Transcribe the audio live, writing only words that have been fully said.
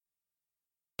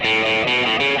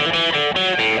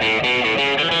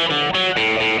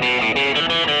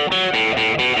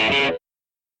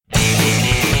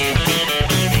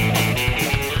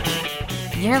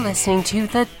listening to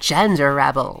The Gender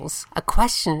Rebels, a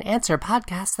question and answer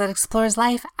podcast that explores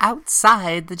life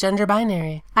outside the gender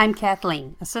binary. I'm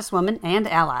Kathleen, a cis woman and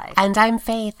ally. And I'm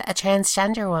Faith, a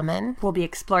transgender woman. We'll be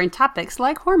exploring topics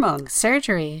like hormones,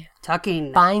 surgery,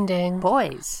 tucking, binding,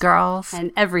 boys, girls,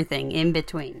 and everything in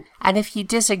between. And if you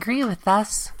disagree with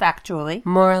us, factually,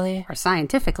 morally, or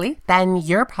scientifically, then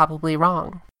you're probably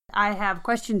wrong. I have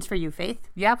questions for you, Faith.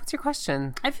 Yeah, what's your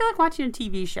question? I feel like watching a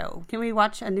TV show. Can we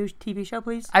watch a new TV show,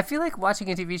 please? I feel like watching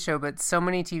a TV show, but so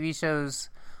many TV shows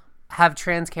have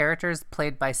trans characters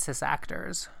played by cis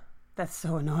actors. That's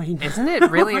so annoying. Isn't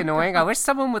it really annoying? I wish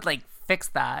someone would, fix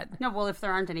that. No, well, if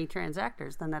there aren't any trans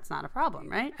actors, then that's not a problem,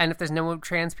 right? And if there's no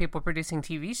trans people producing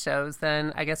TV shows,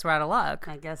 then I guess we're out of luck.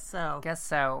 I guess so.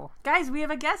 Guys, we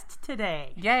have a guest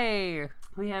today. Yay!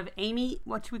 We have Amy.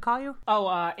 What should we call you?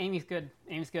 Oh, Amy's good.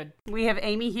 We have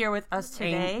Amy here with us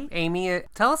today. Amy,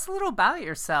 tell us a little about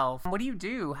yourself. What do you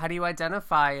do? How do you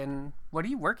identify? And what are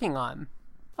you working on?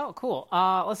 Oh, cool.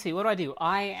 Let's see. What do?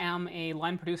 I am a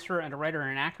line producer and a writer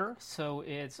and an actor. So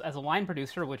it's as a line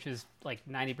producer, which is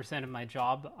 90% of my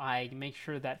job, I make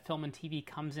sure that film and TV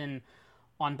comes in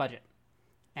on budget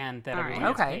and that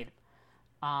everyone gets paid.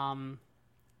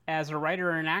 As a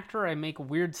writer and an actor, I make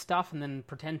weird stuff and then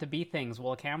pretend to be things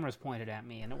while a camera's pointed at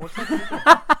me, and it works like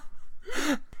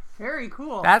Very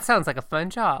cool. That sounds like a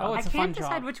fun job. Oh, it's a fun job. I can't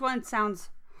decide which one sounds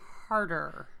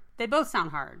harder. They both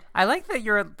sound hard. I like that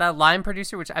you're the line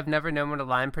producer, which I've never known what a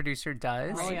line producer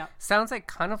does. Oh, yeah. Sounds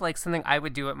kind of like something I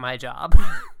would do at my job,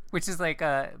 which is like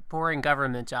a boring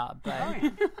government job. But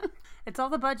it's all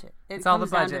the budget. It's all the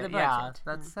budget. Yeah,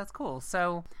 that's cool.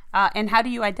 So, and how do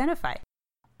you identify?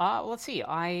 Let's see.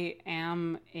 I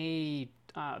am a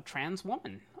trans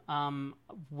woman.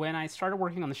 When I started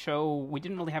working on the show, we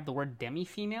didn't really have the word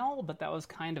demi-female, but that was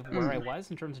kind of where I was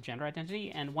in terms of gender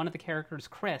identity. And one of the characters,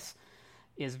 Chris,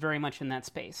 is very much in that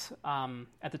space.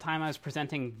 At the time, I was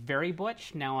presenting very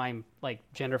butch. Now I'm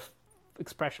gender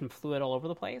expression fluid all over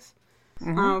the place.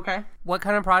 Mm-hmm. Oh, okay. What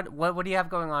kind of what do you have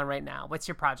going on right now? What's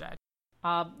your project?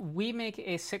 We make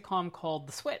a sitcom called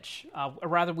The Switch. Or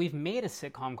rather, we've made a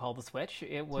sitcom called The Switch.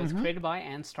 It was created by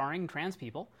and starring trans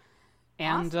people.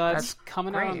 And it's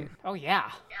coming out. Oh,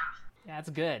 yeah. Yeah,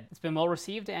 it's good. It's been well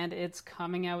received, and it's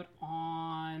coming out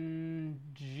on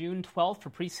June 12th for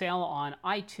pre-sale on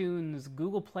iTunes,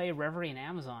 Google Play, Reverie, and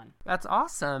Amazon. That's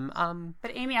awesome.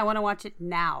 But Amy, I want to watch it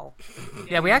now.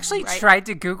 Yeah, we actually tried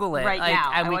to Google it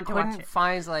now, and we couldn't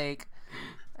find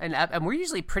and we're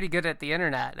usually pretty good at the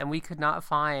internet, and we could not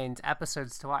find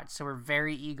episodes to watch. So we're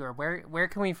very eager. Where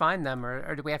can we find them,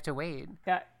 or do we have to wait?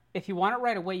 Yeah. If you want it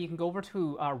right away, you can go over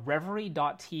to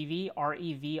reverie.tv,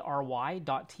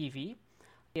 REVRY.tv.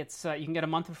 It's you can get a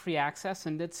month of free access,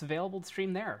 and it's available to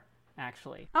stream there,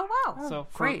 actually. Oh, wow. So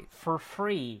great. For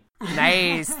free.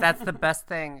 Nice. That's the best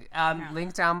thing.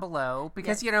 Link down below.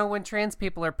 Because, when trans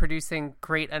people are producing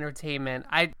great entertainment,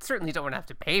 I certainly don't want to have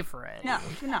to pay for it. No.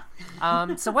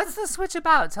 So what's The Switch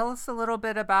about? Tell us a little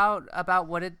bit about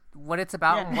what it's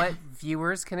about and what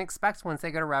viewers can expect once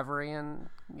they go to Reverie and,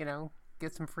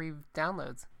 get some free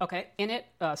downloads. Okay. In it,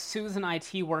 Sue's an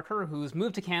IT worker who's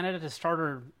moved to Canada to start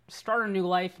her new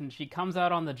life, and she comes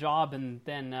out on the job and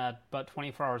then about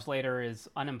 24 hours later is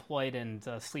unemployed and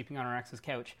sleeping on her ex's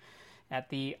couch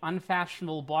at the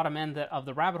unfashionable bottom end of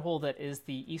the rabbit hole that is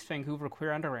the East Vancouver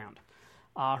Queer Underground.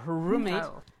 Her roommate,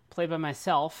 played by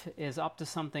myself, is up to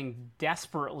something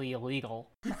desperately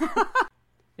illegal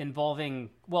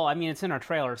involving, it's in our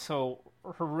trailer, so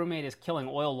her roommate is killing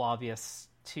oil lobbyists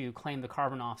to claim the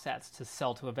carbon offsets to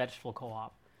sell to a vegetable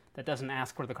co-op that doesn't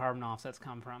ask where the carbon offsets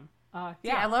come from.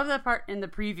 Yeah, I love that part in the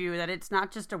preview that it's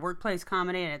not just a workplace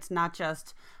comedy, and it's not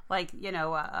just a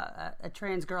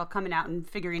trans girl coming out and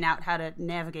figuring out how to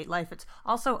navigate life. It's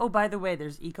also, oh, by the way,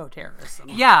 there's eco-terrorism.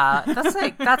 Yeah,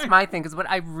 that's my thing, is what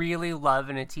I really love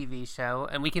in a TV show,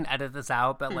 and we can edit this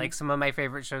out, but some of my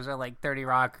favorite shows are 30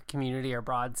 Rock, Community, or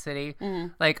Broad City.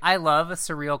 I love a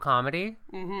surreal comedy,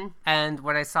 and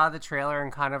when I saw the trailer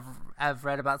and kind of I've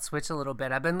read about Switch a little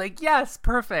bit, I've been like, yes,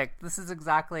 perfect. This is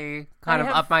exactly kind of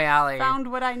up my alley.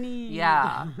 Found what I need.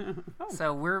 Yeah.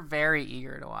 So we're very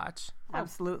eager to watch.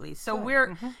 Absolutely. So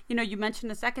we're, you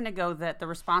mentioned a second ago that the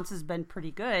response has been pretty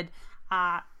good.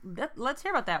 Let's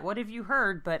hear about that. What have you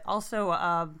heard? But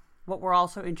also, what we're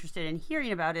also interested in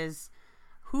hearing about is,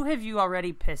 who have you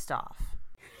already pissed off?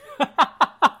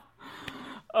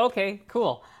 Okay,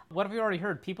 cool. What have you already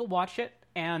heard? People watch it,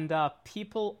 and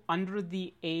people under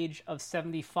the age of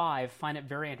 75 find it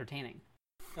very entertaining.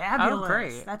 Fabulous. Oh,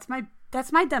 great. That's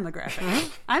my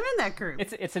demographic. I'm in that group.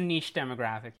 It's a niche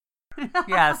demographic.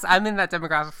 Yes, I'm in that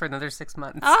demographic for another 6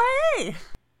 months. Oh, hey!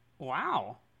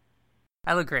 Wow.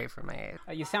 I look great for my age.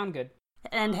 You sound good.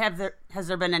 And has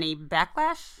there been any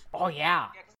backlash? Oh yeah.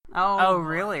 Oh,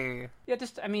 really? Yeah,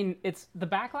 it's the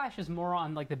backlash is more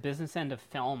on like the business end of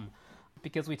film,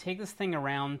 because we take this thing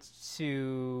around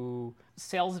to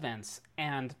sales events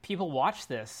and people watch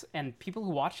this, and people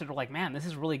who watch it are like, man, this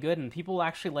is really good. And people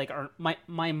actually like are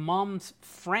my mom's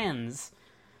friends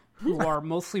who are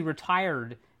mostly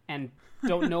retired and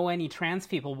don't know any trans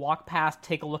people walk past,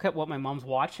 take a look at what my mom's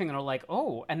watching, and are like,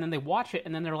 oh, and then they watch it,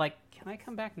 and then they're like, can I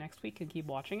come back next week and keep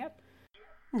watching it?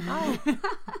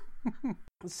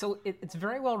 So it's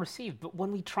very well received, but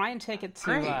when we try and take it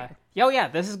to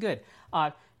this is good.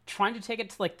 Trying to take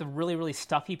it to like the really, really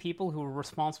stuffy people who are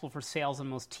responsible for sales on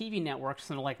most TV networks,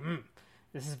 and they're like,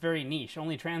 this is very niche.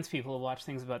 Only trans people will watch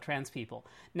things about trans people.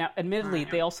 Now, admittedly,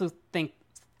 they also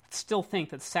still think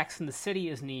that Sex and the City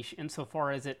is niche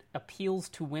insofar as it appeals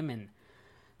to women.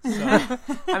 So,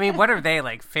 I mean, what are they,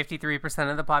 like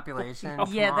 53% of the population?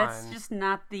 That's just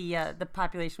not the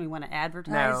population we want to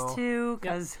advertise to,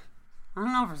 because I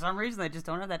don't know, for some reason they just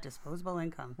don't have that disposable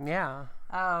income. Yeah.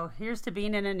 Oh, here's to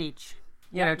being in a niche.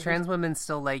 You know, trans women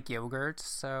still like yogurt,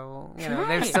 so, you know,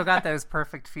 they've still got those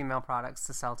perfect female products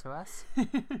to sell to us.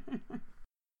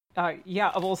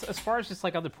 Well, as far as just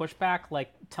like other pushback,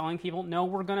 like telling people, no,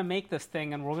 we're going to make this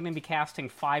thing and we're going to be casting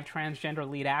 5 transgender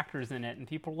lead actors in it. And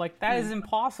people are like, that is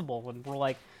impossible. And we're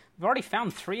like, we've already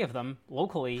found 3 of them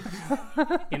locally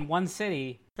in one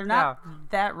city. They're not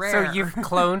that rare. So you've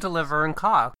cloned Liver and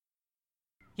Cock.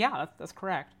 Yeah, that's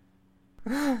correct.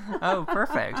 Oh,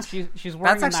 perfect. She's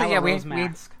wearing a Nyla Rose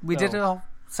mask. We did it all.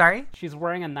 Sorry? She's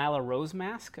wearing a Nyla Rose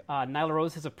mask. Nyla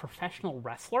Rose is a professional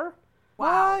wrestler.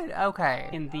 What? Okay.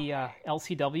 In the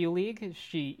LCW league.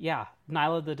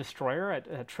 Nyla the Destroyer at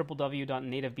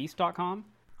www.nativebeast.com.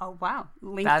 Oh, wow.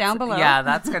 Link down below. Yeah,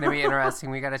 that's going to be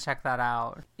interesting. We got to check that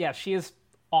out. Yeah, she is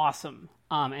awesome.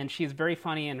 And she's very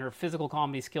funny, and her physical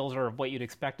comedy skills are what you'd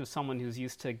expect of someone who's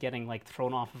used to getting like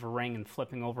thrown off of a ring and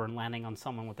flipping over and landing on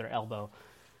someone with their elbow.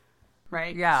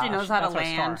 Right. Yeah. She knows how to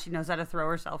land. She knows how to throw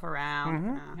herself around.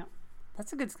 Mm-hmm. Yeah.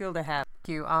 That's a good skill to have.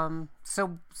 Thank you.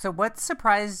 So what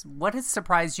has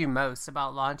surprised you most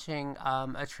about launching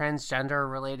a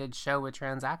transgender related show with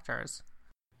trans actors?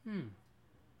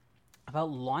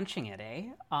 About launching it,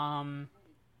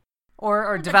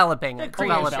 Or developing it.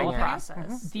 Developing it.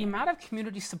 process. The amount of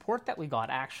community support that we got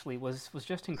actually was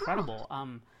just incredible.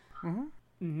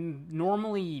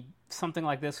 Normally something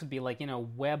like this would be like,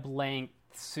 web length,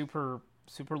 super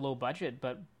low budget,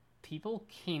 but people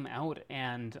came out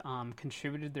and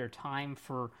contributed their time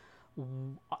for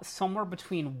somewhere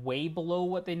between way below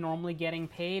what they normally getting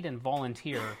paid and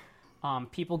volunteer.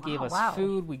 People gave us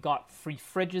food. We got free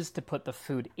fridges to put the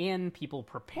food in. People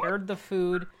prepared the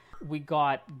food. We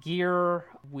got gear.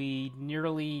 We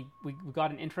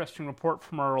got an interesting report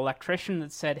from our electrician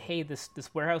that said, hey, this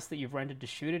warehouse that you've rented to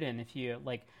shoot it in, if you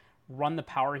like run the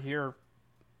power here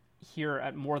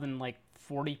at more than like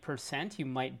 40%, you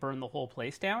might burn the whole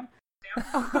place down.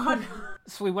 Oh, God.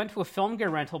 So we went to a film gear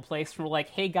rental place and we're like,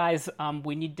 hey guys,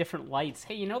 we need different lights.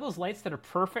 Hey, those lights that are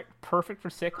perfect for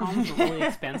sitcoms but really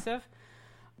expensive?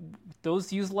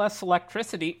 Those use less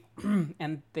electricity,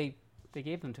 and they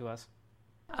gave them to us.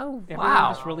 Oh,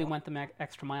 Everyone just really went the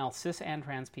extra mile, cis and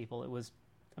trans people. It was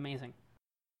amazing.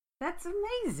 That's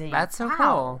amazing. That's so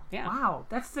cool. Yeah. Wow,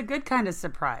 that's the good kind of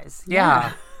surprise.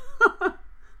 Yeah.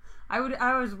 I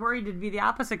was worried it'd be the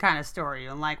opposite kind of story.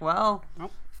 I'm like, well,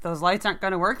 if those lights aren't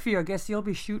going to work for you, I guess you'll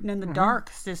be shooting in the dark,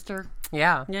 sister.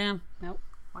 Yeah. Yeah. Nope.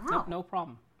 Wow. Nope, no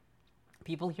problem.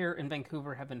 People here in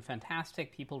Vancouver have been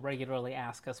fantastic. People regularly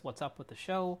ask us what's up with the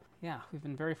show. Yeah, we've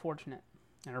been very fortunate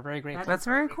and are very grateful. That's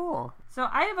very cool. So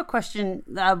I have a question.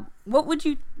 What would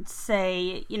you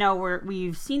say,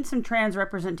 we've seen some trans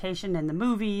representation in the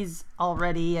movies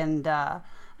already and a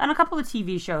couple of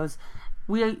TV shows.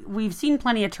 We've seen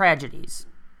plenty of tragedies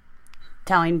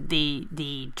telling the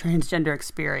transgender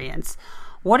experience.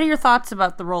 What are your thoughts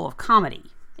about the role of comedy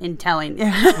in telling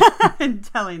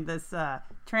this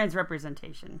trans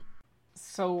representation?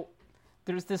 So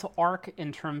there's this arc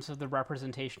in terms of the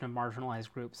representation of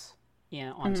marginalized groups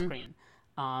on screen.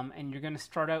 And you're going to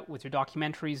start out with your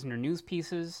documentaries and your news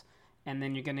pieces, and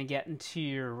then you're going to get into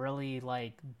your really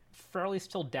fairly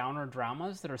still downer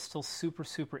dramas that are still super,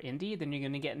 super indie. Then you're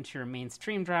going to get into your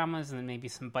mainstream dramas and then maybe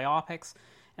some biopics.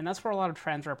 And that's where a lot of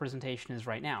trans representation is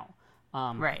right now.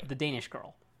 Right. The Danish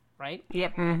Girl, right?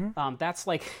 Yep. Mm-hmm.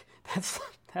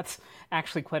 That's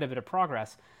actually quite a bit of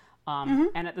progress.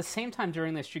 And at the same time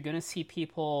during this, you're going to see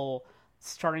people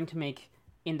starting to make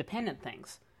independent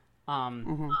things,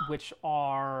 which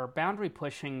are boundary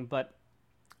pushing, but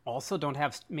also don't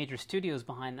have major studios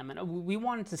behind them. And we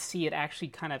wanted to see it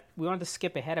actually we wanted to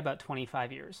skip ahead about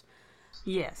 25 years.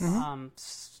 Yes.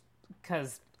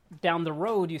 Because down the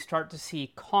road you start to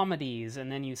see comedies,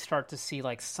 and then you start to see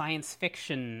like science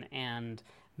fiction and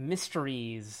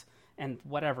mysteries and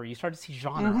whatever. You start to see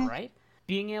genre, right?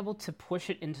 Being able to push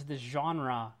it into the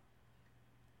genre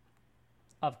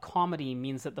of comedy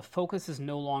means that the focus is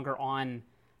no longer on,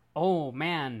 oh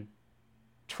man,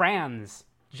 trans,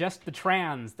 just the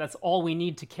trans, that's all we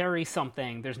need to carry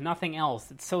something, there's nothing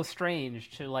else. It's so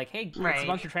strange to like, hey, it's a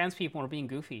bunch of trans people and we're being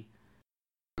goofy.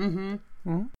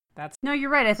 No, you're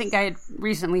right. I think I had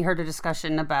recently heard a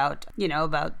discussion about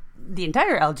the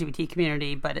entire LGBT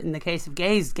community, but in the case of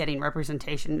gays getting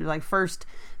representation, like first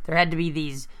there had to be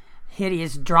these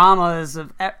hideous dramas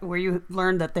where you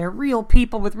learned that they're real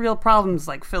people with real problems,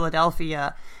 like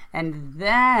Philadelphia, and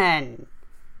then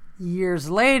years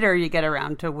later you get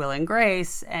around to Will and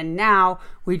Grace, and now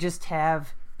we just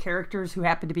have characters who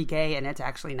happen to be gay, and it's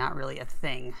actually not really a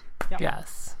thing. Yep.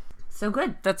 Yes. So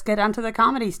good. Let's get on to the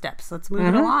comedy steps. Let's move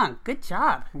it along. Good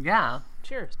job. Yeah.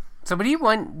 Cheers. So what do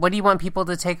you want people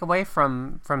to take away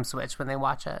from Switch when they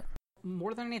watch it?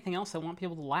 More than anything else, I want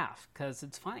people to laugh because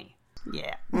it's funny.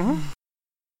 Yeah.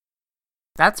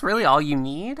 That's really all you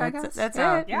need, I guess. That's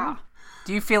it. Yeah.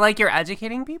 Do you feel like you're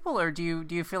educating people, or do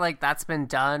you feel like that's been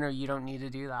done, or you don't need to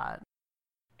do that?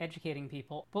 Educating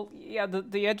people. Well, yeah,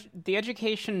 the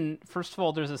education, first of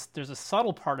all, there's a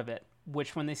subtle part of it,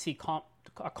 which when they see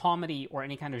a comedy or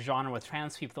any kind of genre with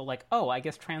trans people, they're like, oh, I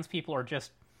guess trans people are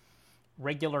just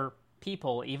regular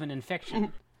people, even in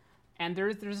fiction. And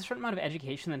there's a certain amount of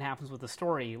education that happens with the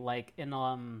story, like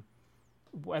in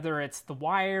whether it's The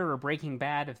Wire or Breaking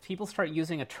Bad. If people start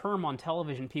using a term on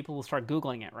television, people will start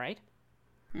Googling it, right?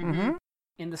 In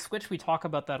the Switch, we talk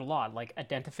about that a lot, like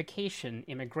identification,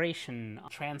 immigration,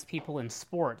 trans people in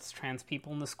sports, trans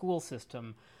people in the school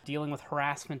system, dealing with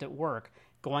harassment at work,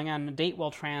 going on a date while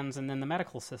trans, and then the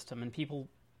medical system. And people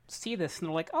see this and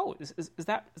they're like, oh, is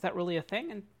that really a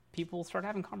thing? And people start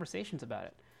having conversations about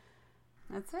it.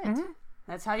 That's it.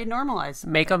 That's how you normalize.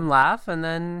 Make them laugh, and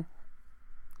then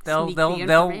they'll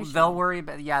worry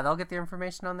about. Yeah, they'll get the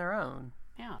information on their own.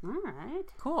 Yeah. All right.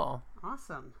 Cool.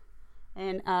 Awesome.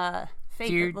 And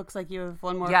Faith, it looks like you have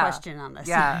one more Yeah. question on this.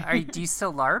 Yeah. Do you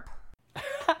still LARP?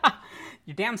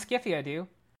 You're damn skiffy, I do.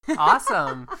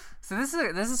 Awesome. So this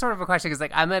is sort of a question because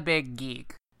like I'm a big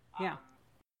geek, Yeah.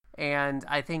 and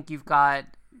I think you've got.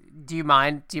 Do you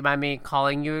mind me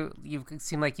calling you? You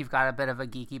seem like you've got a bit of a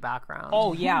geeky background.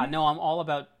 Oh yeah, no, I'm all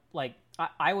about like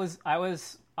I was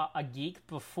a geek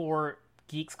before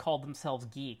geeks called themselves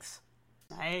geeks.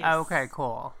 Nice. Okay,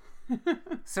 cool.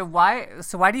 So why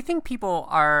do you think people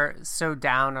are so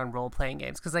down on role playing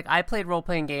games? Because like I played role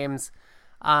playing games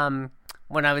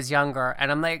when I was younger,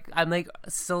 and I'm like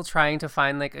still trying to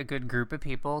find like a good group of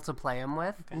people to play them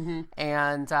with.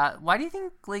 And why do you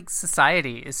think like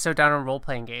society is so down on role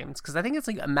playing games? Because I think it's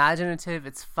like imaginative,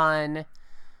 it's fun,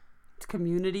 It's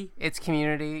community.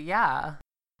 Yeah.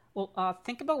 Well,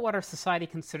 think about what our society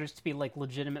considers to be like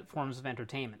legitimate forms of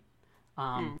entertainment.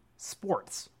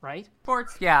 Sports, right?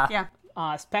 Sports. Yeah. Yeah.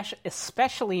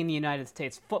 Especially in the United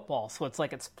States, football. So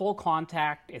it's full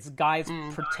contact. It's guys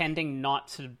pretending not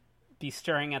to be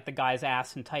staring at the guy's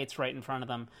ass in tights right in front of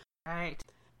them. Right.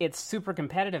 It's super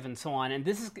competitive and so on. And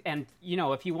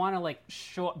if you want to like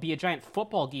be a giant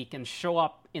football geek and show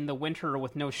up in the winter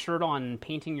with no shirt on and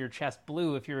painting your chest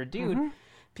blue if you're a dude,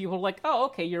 people are like, oh,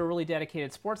 okay, you're a really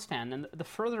dedicated sports fan. And the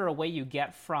further away you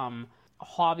get from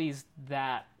hobbies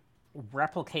that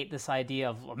replicate this idea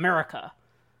of America,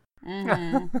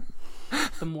 the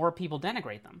more people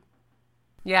denigrate them.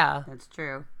 Yeah. That's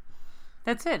true.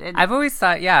 That's it. I've always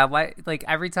thought, why, like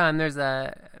every time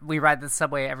we ride the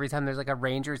subway, every time there's like a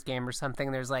Rangers game or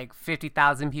something, there's like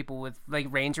 50,000 people with like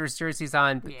Rangers jerseys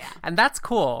on. Yeah. And that's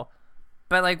cool.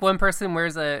 But like one person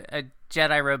wears a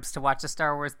Jedi robes to watch a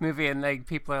Star Wars movie, and like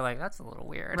people are like, that's a little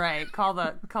weird. Right. Call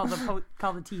the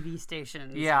TV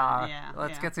stations. Yeah.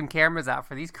 Let's get some cameras out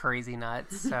for these crazy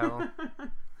nuts. So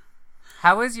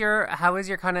How is your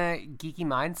kind of geeky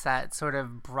mindset sort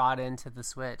of brought into the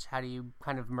Switch? How do you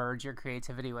kind of merge your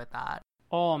creativity with that?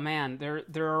 Oh man,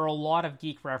 there are a lot of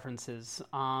geek references.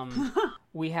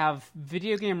 We have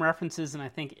video game references in I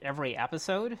think every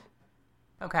episode.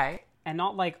 Okay. And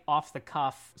not like off the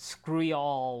cuff, screw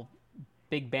y'all,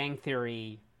 Big Bang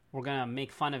Theory, we're gonna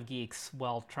make fun of geeks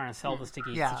while trying to sell this to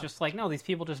geeks. Yeah. It's just like, no, these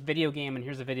people just video game, and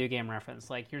here's a video game reference.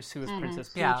 Like, here's Sue's Princess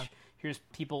Peach. Yeah. Here's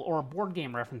people, or board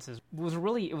game references. It was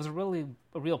really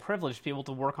a real privilege to be able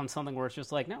to work on something where it's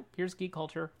just like, no, here's geek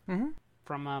culture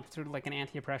from sort of like an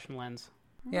anti-oppression lens.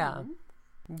 Yeah.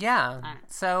 Yeah.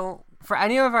 So for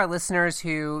any of our listeners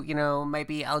who, might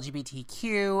be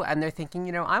LGBTQ and they're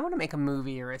thinking, I want to make a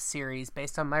movie or a series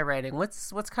based on my writing,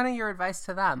 what's kind of your advice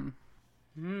to them?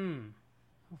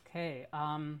 Okay.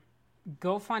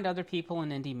 Go find other people in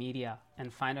indie media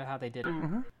and find out how they did it.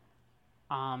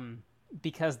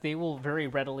 Because they will very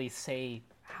readily say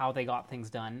how they got things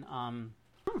done.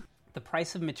 The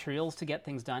price of materials to get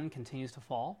things done continues to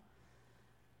fall.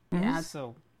 Yeah.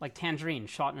 So, like Tangerine,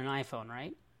 shot in an iPhone,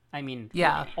 right? I mean,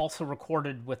 yeah. Also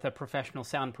recorded with a professional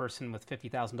sound person with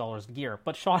 $50,000 of gear,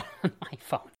 but shot on an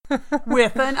iPhone.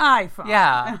 With an iPhone.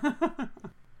 Yeah.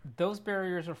 Those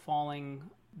barriers are falling.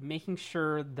 Making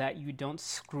sure that you don't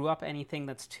screw up anything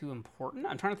that's too important.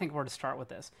 I'm trying to think of where to start with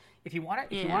this. If you want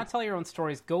to tell your own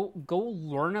stories, go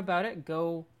learn about it.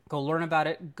 Go learn about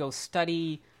it. Go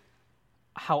study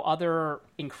how other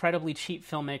incredibly cheap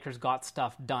filmmakers got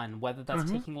stuff done. Whether that's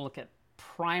taking a look at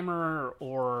Primer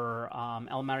or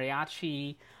El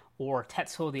Mariachi or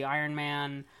Tetsuo the Iron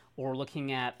Man, or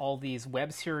looking at all these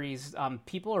web series.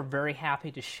 People are very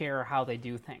happy to share how they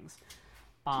do things.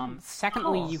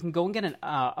 Secondly, you can go and get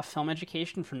a film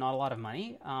education for not a lot of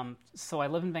money. So I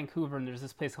live in Vancouver, and there's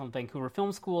this place called Vancouver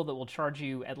Film School that will charge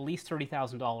you at least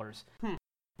 $30,000.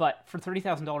 But for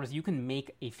 $30,000, you can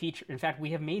make a feature. In fact,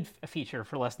 we have made a feature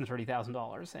for less than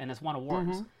 $30,000, and it's won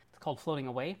awards. It's called Floating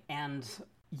Away. And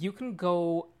you can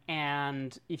go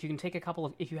and if you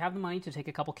have the money to take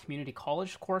a couple community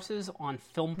college courses on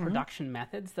film production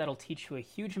methods, that'll teach you a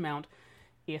huge amount.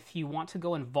 If you want to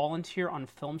go and volunteer on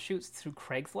film shoots through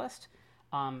Craigslist,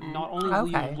 not only will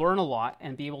you learn a lot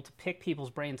and be able to pick people's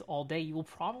brains all day, you will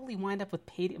probably wind up with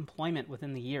paid employment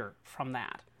within the year from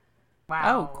that. Wow.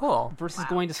 Oh, cool. Versus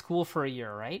going to school for a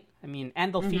year, right? I mean,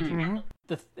 and they'll feed you.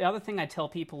 The other thing I tell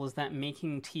people is that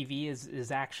making TV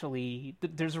is actually...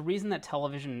 There's a reason that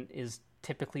television is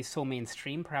typically so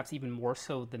mainstream, perhaps even more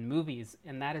so than movies,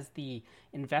 and that is the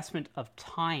investment of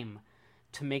time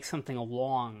to make something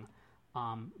along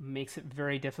makes it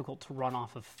very difficult to run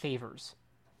off of favors.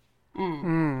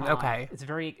 Okay.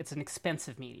 It's an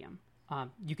expensive medium.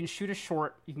 You can shoot a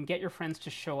short, you can get your friends to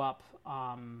show up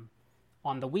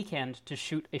on the weekend to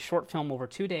shoot a short film over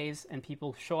 2 days, and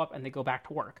people show up and they go back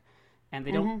to work. And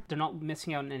they're not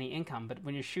missing out on any income. But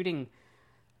when you're shooting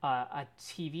a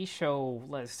TV show,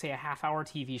 let's say a half-hour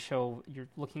TV show, you're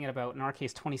looking at about, in our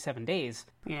case, 27 days.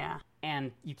 Yeah.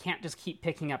 And you can't just keep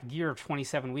picking up gear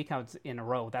 27 weekends in a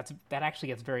row. That actually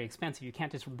gets very expensive. You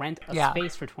can't just rent a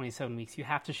space for 27 weeks. You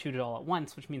have to shoot it all at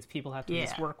once, which means people have to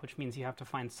miss work, which means you have to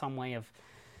find some way of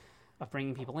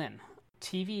bringing people in.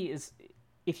 TV is,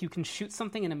 if you can shoot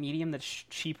something in a medium that's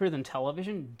cheaper than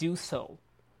television, do so.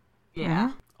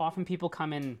 Yeah. Often people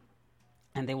come in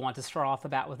and they want to start off the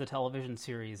bat with a television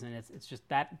series, and it's just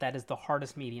that is the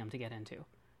hardest medium to get into.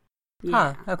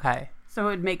 Yeah. Huh, okay. So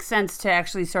it makes sense to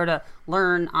actually sort of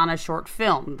learn on a short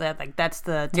film. That's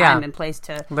the time and place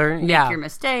to learn, make your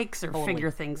mistakes or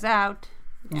figure things out.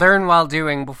 Yeah. Learn while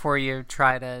doing before you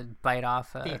try to bite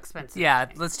off the expensive. Yeah,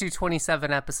 let's do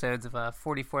 27 episodes of a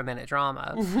 44-minute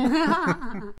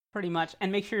drama. Pretty much,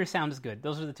 and make sure your sound is good.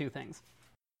 Those are the two things.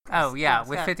 Oh yeah,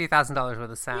 with $50,000 worth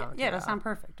of sound. Yeah, that sound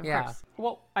perfect. Of course.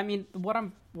 Well, I mean, what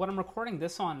I'm recording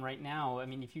this on right now. I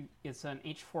mean, it's an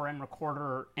H4n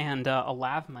recorder and a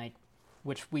lav mic,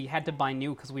 which we had to buy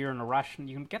new because we were in a rush, and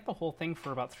you can get the whole thing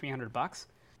for about $300.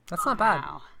 That's not bad.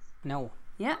 No.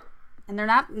 Yeah, and they're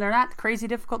not crazy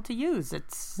difficult to use.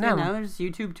 It's there's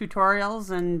YouTube tutorials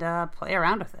and play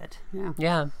around with it. Yeah.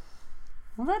 Yeah.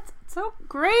 Well, that's so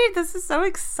great. This is so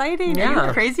exciting. Yeah. Are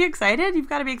you crazy excited? You've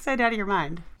got to be excited out of your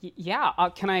mind. Yeah.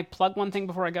 Can I plug one thing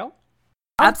before I go?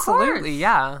 Absolutely,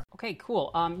 yeah. Okay,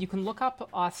 cool. You can look up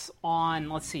us on,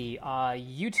 let's see,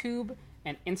 YouTube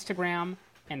and Instagram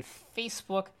and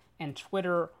Facebook and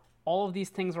Twitter. All of these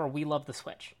things are We Love the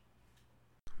Switch.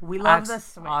 We love the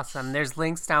Switch. Awesome. There's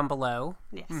links down below.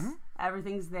 Yes.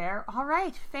 Everything's there. All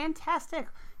right. Fantastic.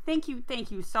 Thank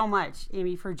you so much,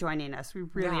 Amy, for joining us. We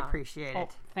really appreciate it.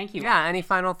 Thank you. Yeah, any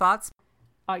final thoughts?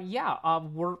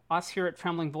 We're us here at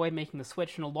Trembling Void making the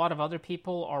switch, and a lot of other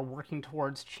people are working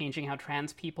towards changing how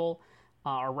trans people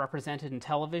are represented in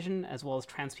television, as well as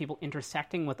trans people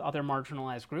intersecting with other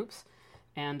marginalized groups.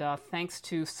 And thanks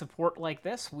to support like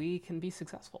this, we can be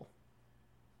successful.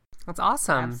 That's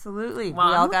awesome. Absolutely. Well,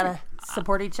 we all got to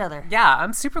support each other. Yeah,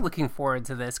 I'm super looking forward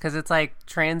to this because it's like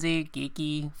transy,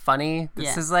 geeky, funny.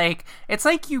 This is like, it's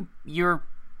like you're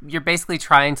basically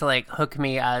trying to like hook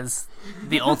me as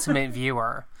the ultimate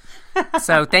viewer.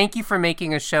 So thank you for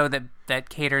making a show that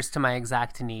caters to my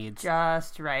exact needs.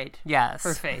 Just right. Yes.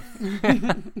 For Faith.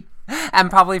 And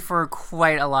probably for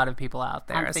quite a lot of people out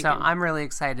there. I'm So thinking. I'm really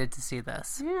excited to see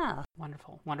this. Yeah.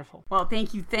 Wonderful, wonderful. Well,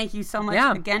 thank you so much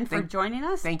Yeah, again for joining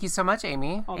us. Thank you so much,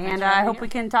 Amy. Oh, thanks And for I having hope me we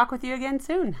here. can talk with you again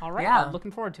soon. All right, Yeah.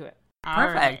 looking forward to it. All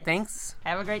Perfect. right. Thanks.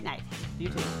 Have a great night. You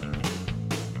too.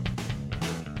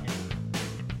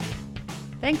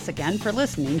 Thanks again for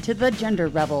listening to The Gender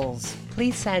Rebels.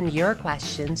 Please send your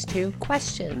questions to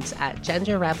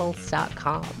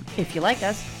questions@genderrebels.com. If you like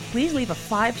us, please leave a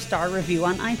 5-star review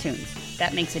on iTunes.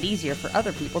 That makes it easier for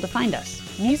other people to find us.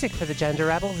 Music for the Gender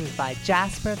Rebels is by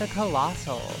Jasper the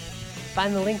Colossal.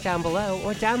 Find the link down below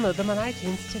or download them on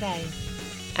iTunes today.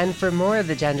 And for more of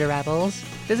the Gender Rebels,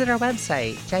 visit our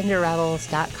website,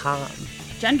 genderrebels.com.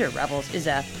 Gender Rebels is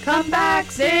a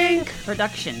Comeback Sync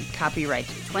production. Copyright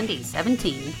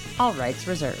 2017. All rights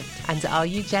reserved. And to all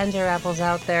you Gender Rebels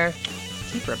out there,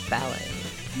 keep rebelling.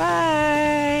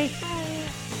 Bye.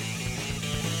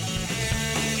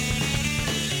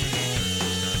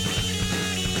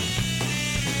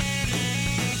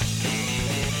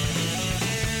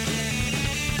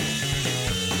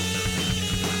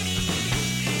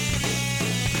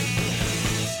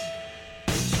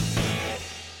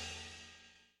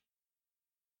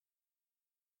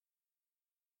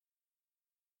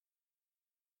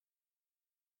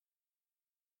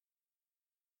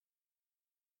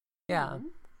 Yeah.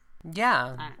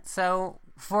 Yeah. So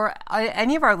for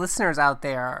any of our listeners out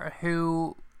there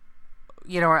who,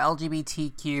 are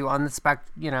LGBTQ on the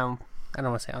I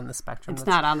don't want to say on the spectrum. It's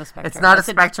not on the spectrum. It's not That's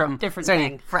a spectrum. different So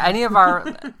thing. For any of our,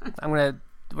 we're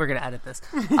gonna edit this.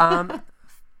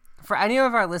 For any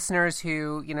of our listeners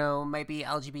who, might be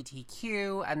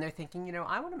LGBTQ and they're thinking,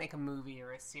 I want to make a movie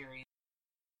or a series